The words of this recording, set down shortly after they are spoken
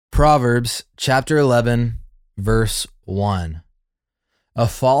Proverbs chapter 11, verse 1. A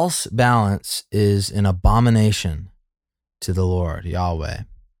false balance is an abomination to the Lord, Yahweh,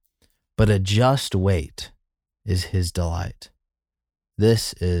 but a just weight is his delight.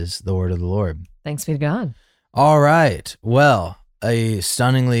 This is the word of the Lord. Thanks be to God. All right. Well, a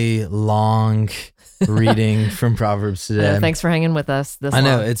stunningly long reading from Proverbs today. Thanks for hanging with us this I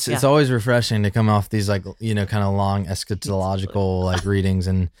know long. it's always refreshing to come off these kind of long eschatological readings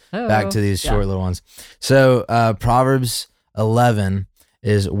and back to these short little ones. So Proverbs 11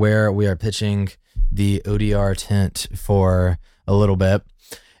 is where we are pitching the ODR tent for a little bit.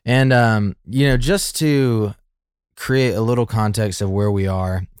 And just to create a little context of where we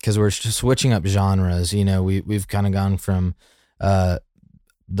are, because we're just switching up genres. We've kind of gone from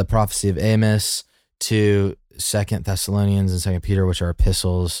the prophecy of Amos to 2 Thessalonians and 2 Peter, which are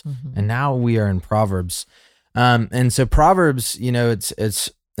epistles, and now we are in Proverbs. And so Proverbs,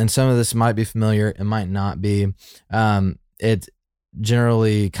 it's and some of this might be familiar, it might not be. It's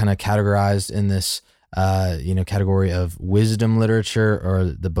generally kind of categorized in this category of wisdom literature, or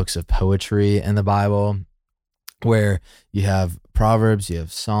the books of poetry in the Bible, where you have Proverbs, you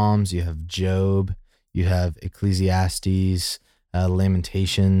have Psalms, you have Job, you have Ecclesiastes,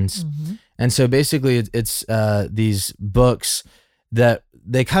 Lamentations. And so basically it's these books that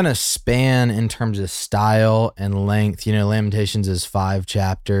they kind of span in terms of style and length. Lamentations is 5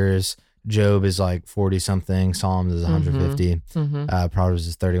 chapters, Job is like 40 something, Psalms is 150, Proverbs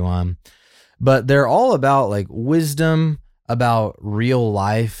is 31. But they're all about like wisdom, about real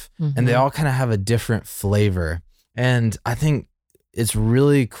life, and they all kind of have a different flavor. And I think it's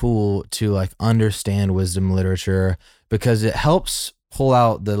really cool to like understand wisdom literature, because it helps pull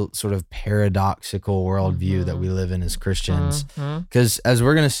out the sort of paradoxical worldview that we live in as Christians. Because as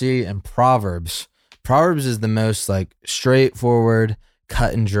we're going to see in Proverbs is the most like straightforward,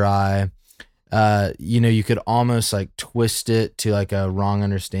 cut and dry. You could almost like twist it to like a wrong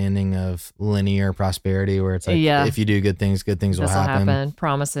understanding of linear prosperity, where it's like, if you do good things will happen.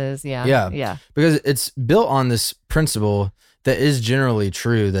 Promises. Yeah. Because it's built on this principle that is generally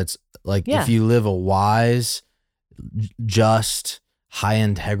true. That's like, if you live a wise, just, high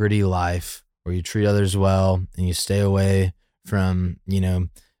integrity life, where you treat others well and you stay away from,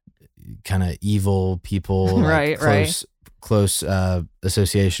 kind of evil people, close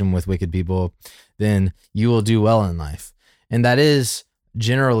association with wicked people, then you will do well in life. And that is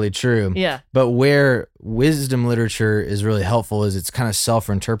generally true. Yeah. But where wisdom literature is really helpful is it's kind of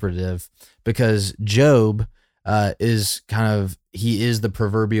self-interpretative, because Job he is the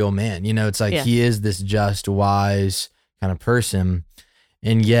proverbial man. It's like he is this just, wise kind of person.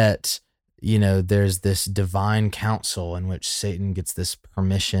 And yet, there's this divine counsel in which Satan gets this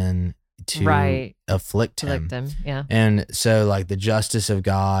permission to afflict him. Yeah. And so like the justice of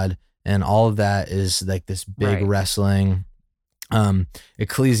God and all of that is like this big wrestling.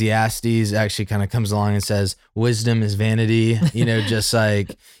 Ecclesiastes actually kind of comes along and says, wisdom is vanity, just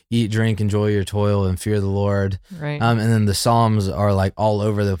like eat, drink, enjoy your toil, and fear the Lord. Right. And then the Psalms are like all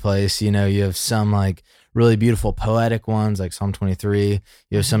over the place. You have some like really beautiful poetic ones, like Psalm 23.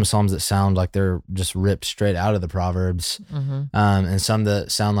 You have some Psalms that sound like they're just ripped straight out of the Proverbs. And some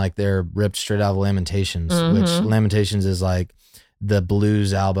that sound like they're ripped straight out of Lamentations, which Lamentations is like the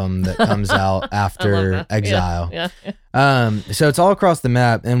blues album that comes out after exile. So it's all across the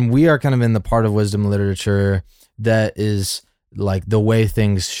map, and we are kind of in the part of wisdom literature that is like the way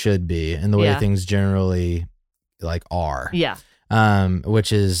things should be and the way things generally like are.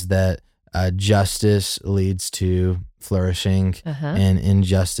 Which is that justice leads to flourishing and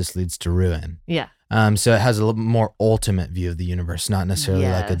injustice leads to ruin. So it has a little more ultimate view of the universe, not necessarily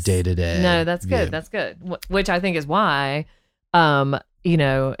like a day-to-day. No, that's view. good. That's good. Which I think is why,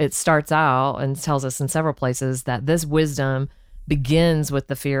 it starts out and tells us in several places that this wisdom begins with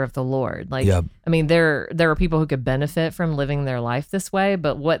the fear of the Lord. Like, I mean, there are people who could benefit from living their life this way,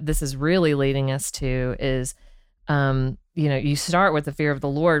 but what this is really leading us to is, you start with the fear of the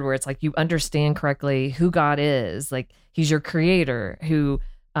Lord, where it's like you understand correctly who God is. Like, he's your creator, who,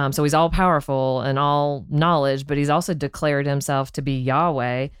 so he's all powerful and all knowledge, but he's also declared himself to be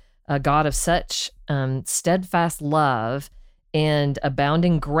Yahweh, a God of such steadfast love and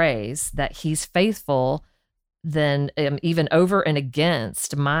abounding grace, that he's faithful then even over and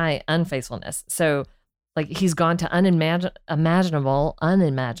against my unfaithfulness. So like he's gone to unimaginable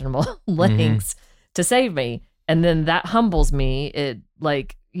lengths to save me. And then that humbles me. It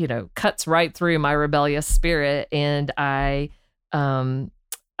like, cuts right through my rebellious spirit. And I'm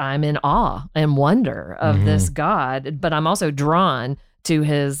in awe and wonder of this God, but I'm also drawn to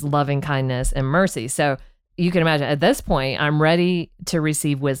his loving kindness and mercy. So, you can imagine at this point, I'm ready to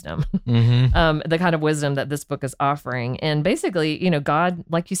receive wisdom, the kind of wisdom that this book is offering. And basically, God,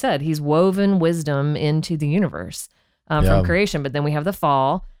 like you said, he's woven wisdom into the universe from creation. But then we have the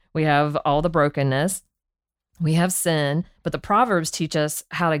fall, we have all the brokenness, we have sin, but the Proverbs teach us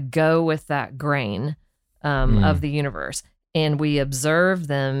how to go with that grain of the universe. And we observe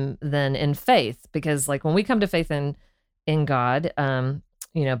them then in faith, because like when we come to faith in God,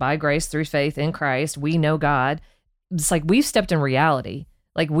 by grace through faith in Christ, we know God. It's like we've stepped in reality.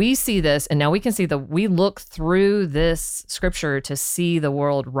 Like we see this, and now we can see we look through this scripture to see the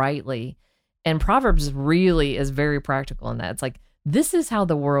world rightly. And Proverbs really is very practical in that. It's like, this is how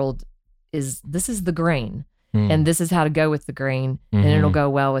the world is. This is the grain, and this is how to go with the grain, and it'll go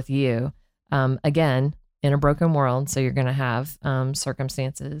well with you. Again, in a broken world, so you're going to have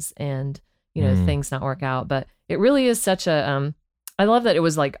circumstances and things not work out. But it really is such a I love that it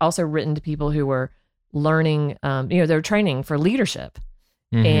was like also written to people who were learning, they're training for leadership,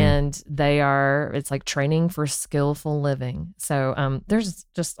 and it's like training for skillful living. So there's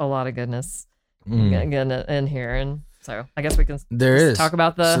just a lot of goodness in here. And so I guess we can talk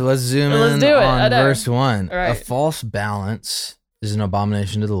about So let's zoom in on verse 1. Right. A false balance is an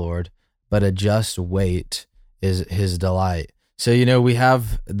abomination to the Lord, but a just weight is his delight. So, we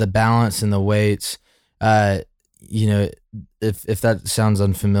have the balance and the weights. If that sounds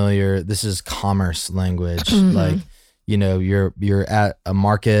unfamiliar, this is commerce language. Like, you're at a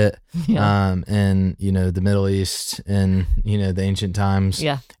market, in, the Middle East in, the ancient times.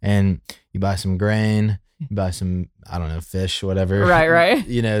 Yeah. And you buy some grain, you buy some, I don't know, fish, whatever. Right.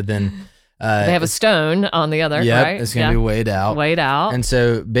 Then they have a stone on the other, right? It's going to be weighed out. And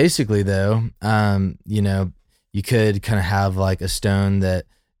so basically though, you could kind of have like a stone that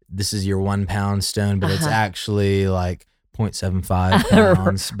this is your 1 pound stone, but it's actually like 0.75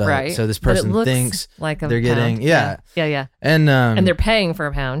 pounds. But right. So this person thinks like they're getting, yeah. And they're paying for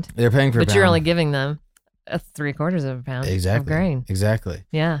a pound. But you're only giving them 3/4 of a pound of grain. Exactly.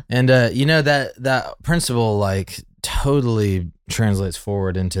 Yeah. And that principle like totally translates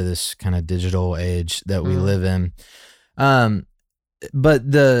forward into this kind of digital age that we live in.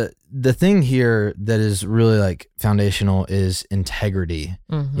 But the thing here that is really like foundational is integrity.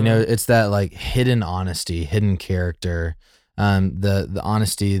 It's that like hidden honesty, hidden character, the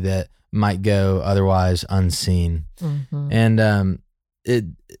honesty that might go otherwise unseen. And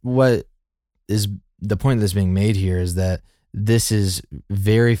what is the point that's being made here is that this is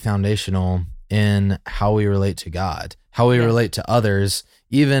very foundational in how we relate to God, how we relate to others,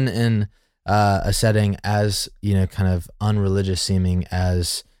 even in a setting as kind of unreligious seeming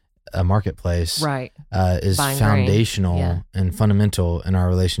as a marketplace, right? Is buying foundational and fundamental in our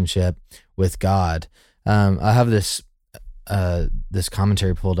relationship with God. I have this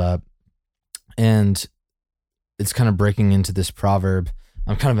commentary pulled up, and it's kind of breaking into this proverb.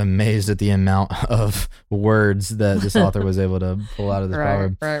 I'm kind of amazed at the amount of words that this author was able to pull out of this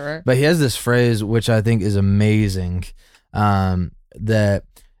proverb. Right. But he has this phrase, which I think is amazing, that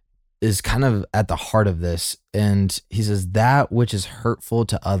is kind of at the heart of this. And he says, that which is hurtful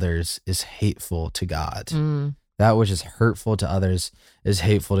to others is hateful to God. That which is hurtful to others is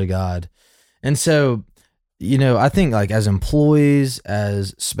hateful to God. And so, I think like as employees,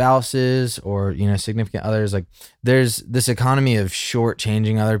 as spouses, or, significant others, like there's this economy of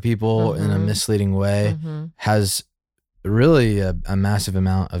shortchanging other people in a misleading way has really a massive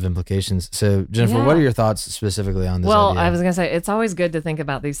amount of implications. So Jennifer, what are your thoughts specifically on this idea? I was going to say, it's always good to think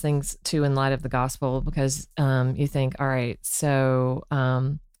about these things too in light of the gospel, because you think, all right, so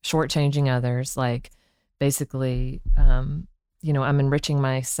shortchanging others, like basically, I'm enriching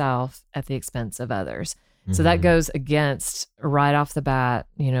myself at the expense of others. So that goes against right off the bat,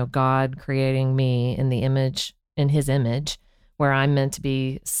 God creating me in his image, where I'm meant to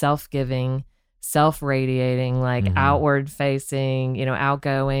be self-giving, self-radiating, like outward facing,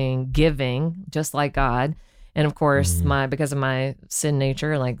 outgoing, giving, just like God. And of course, because of my sin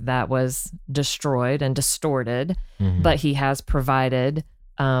nature, like that was destroyed and distorted, but he has provided,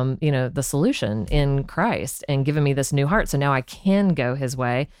 the solution in Christ and given me this new heart. So now I can go his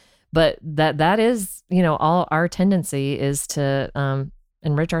way. But that is, all our tendency is to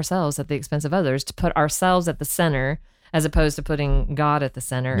enrich ourselves at the expense of others, to put ourselves at the center as opposed to putting God at the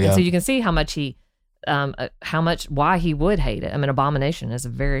center. Yeah. And so you can see how much why he would hate it. I mean, abomination is a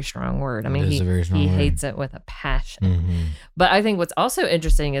very strong word. I mean, he hates it with a passion. But I think what's also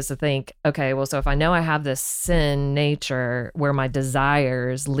interesting is to think, okay, well, so if I know I have this sin nature where my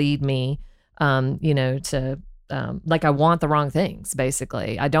desires lead me, to like I want the wrong things,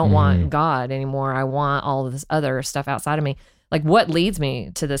 basically. I don't want God anymore. I want all of this other stuff outside of me. Like what leads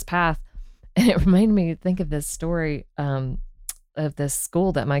me to this path? And it reminded me think of this story of this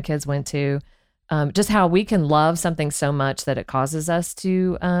school that my kids went to, just how we can love something so much that it causes us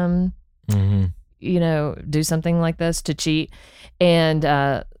to, do something like this, to cheat. And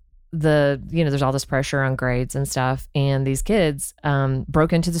there's all this pressure on grades and stuff. And these kids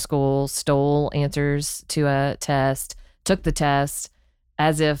broke into the school, stole answers to a test, took the test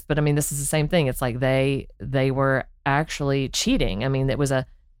but I mean, this is the same thing. It's like they were actually cheating. I mean,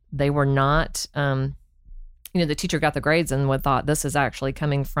 they were not, the teacher got the grades and thought this is actually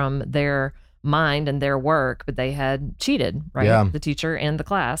coming from their mind and their work, but they had cheated, right? Yeah. The teacher and the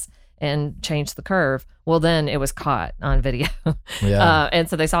class, and changed the curve. Well, then it was caught on video. Yeah. And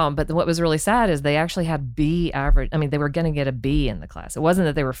so they saw them. But what was really sad is they actually had B average. I mean, they were going to get a B in the class. It wasn't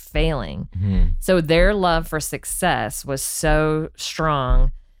that they were failing. Mm-hmm. So their love for success was so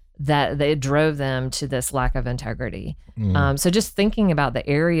strong that they drove them to this lack of integrity. Mm. So just thinking about the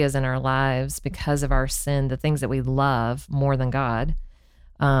areas in our lives because of our sin, the things that we love more than God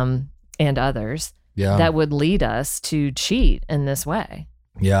and others, that would lead us to cheat in this way.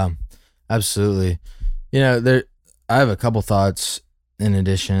 Yeah, absolutely. I have a couple thoughts in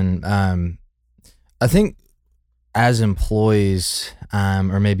addition. I think as employees,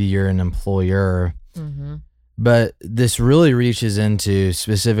 or maybe you're an employer, mm-hmm. but this really reaches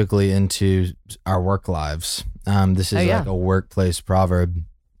specifically into our work lives. This is like a workplace proverb.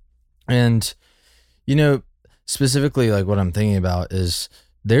 And, specifically like what I'm thinking about is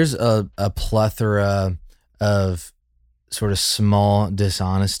there's a plethora of sort of small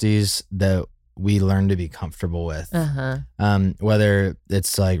dishonesties that we learn to be comfortable with. Uh-huh. Whether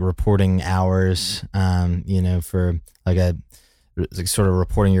it's like reporting hours, for like sort of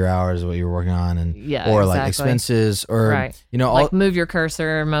reporting your hours, what you're working on, or like expenses, or like move your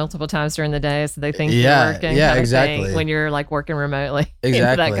cursor multiple times during the day so they think you're working. Yeah, exactly. When you're like working remotely,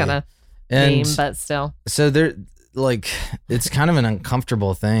 exactly that kind of theme, but still. So there, like, it's kind of an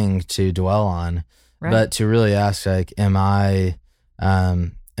uncomfortable thing to dwell on. Right. But to really ask, like, am I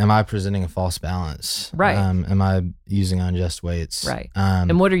presenting a false balance? Right. Am I using unjust weights? Right.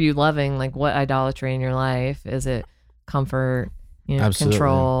 And what are you loving? Like, what idolatry in your life? Is it comfort, absolutely.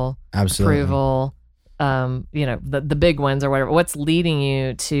 Control, absolutely. Approval, the big ones or whatever? What's leading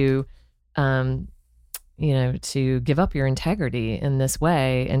you to, to give up your integrity in this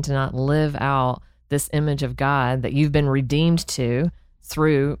way and to not live out this image of God that you've been redeemed to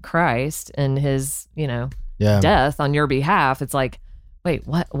through Christ and his, death on your behalf? It's like, wait,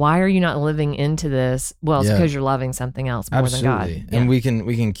 what? Why are you not living into this? Well, it's because you're loving something else more than God. And we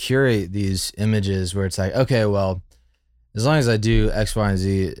can curate these images where it's like, okay, well, as long as I do X, Y, and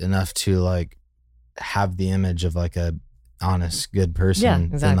Z enough to like have the image of like a honest, good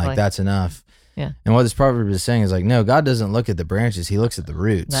person, then like that's enough. Yeah. And what this proverb is saying is like, no, God doesn't look at the branches; He looks at the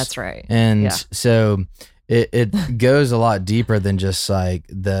roots. That's right. And so it goes a lot deeper than just like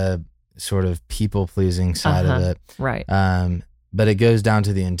the sort of people pleasing side of it. Right. But it goes down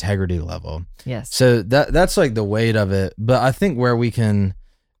to the integrity level. Yes. So that's like the weight of it. But I think where we can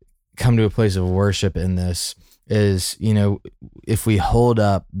come to a place of worship in this is, if we hold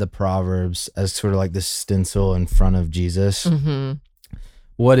up the Proverbs as sort of like the stencil in front of Jesus, mm-hmm.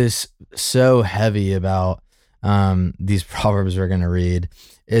 what is so heavy about these Proverbs we're going to read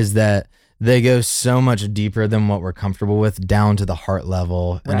is that they go so much deeper than what we're comfortable with, down to the heart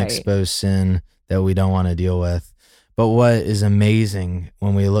level, and expose sin that we don't want to deal with. But what is amazing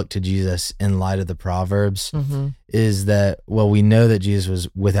when we look to Jesus in light of the Proverbs mm-hmm. is that, well, we know that Jesus was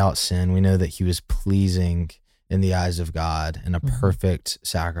without sin. We know that He was pleasing in the eyes of God and a mm-hmm. perfect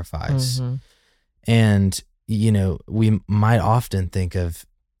sacrifice. Mm-hmm. And, we might often think of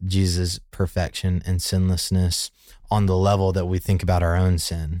Jesus' perfection and sinlessness on the level that we think about our own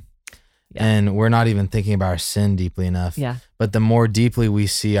sin. Yeah. And we're not even thinking about our sin deeply enough. Yeah. But the more deeply we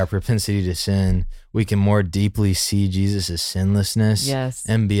see our propensity to sin, we can more deeply see Jesus' sinlessness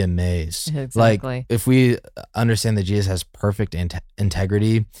and be amazed. Exactly. Like, if we understand that Jesus has perfect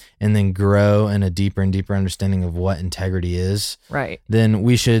integrity and then grow in a deeper and deeper understanding of what integrity is, then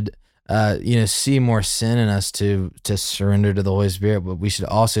we should see more sin in us to surrender to the Holy Spirit, but we should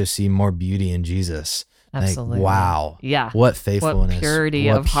also see more beauty in Jesus. Absolutely. Like, wow. Yeah. What faithfulness. What purity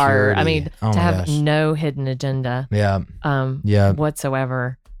of heart. I mean, to have no hidden agenda.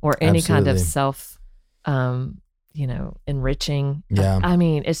 Whatsoever, or any kind of self, enriching. Yeah. I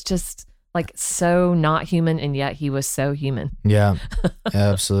mean, it's just like so not human, and yet He was so human. Yeah.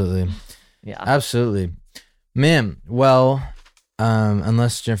 Absolutely. Yeah. Absolutely. Man, well,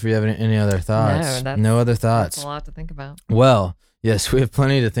 unless, Jennifer, you have any other thoughts? No other thoughts. That's a lot to think about. Well, yes, we have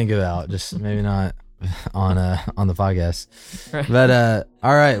plenty to think about, just maybe not on the podcast. Right. But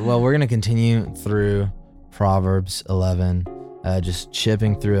all right, well, we're gonna continue through Proverbs 11, just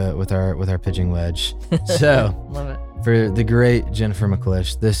chipping through it with our pitching wedge. So love it. For the great Jennifer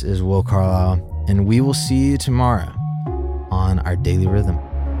McClish, this is Will Carlisle, and we will see you tomorrow on Our Daily Rhythm.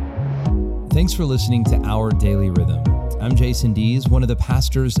 Thanks for listening to Our Daily Rhythm. I'm Jason Dees, one of the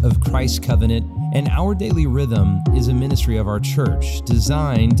pastors of Christ Covenant, and Our Daily Rhythm is a ministry of our church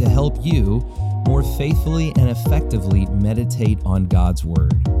designed to help you more faithfully and effectively meditate on God's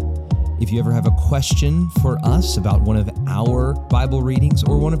Word. If you ever have a question for us about one of our Bible readings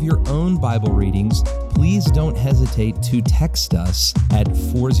or one of your own Bible readings, please don't hesitate to text us at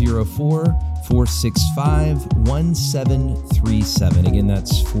 404-465-1737. Again,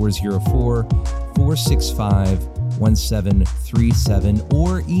 that's 404-465-1737,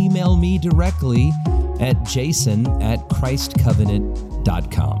 or email me directly at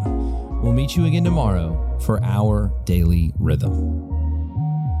jason@christcovenant.com. We'll meet you again tomorrow for Our Daily Rhythm.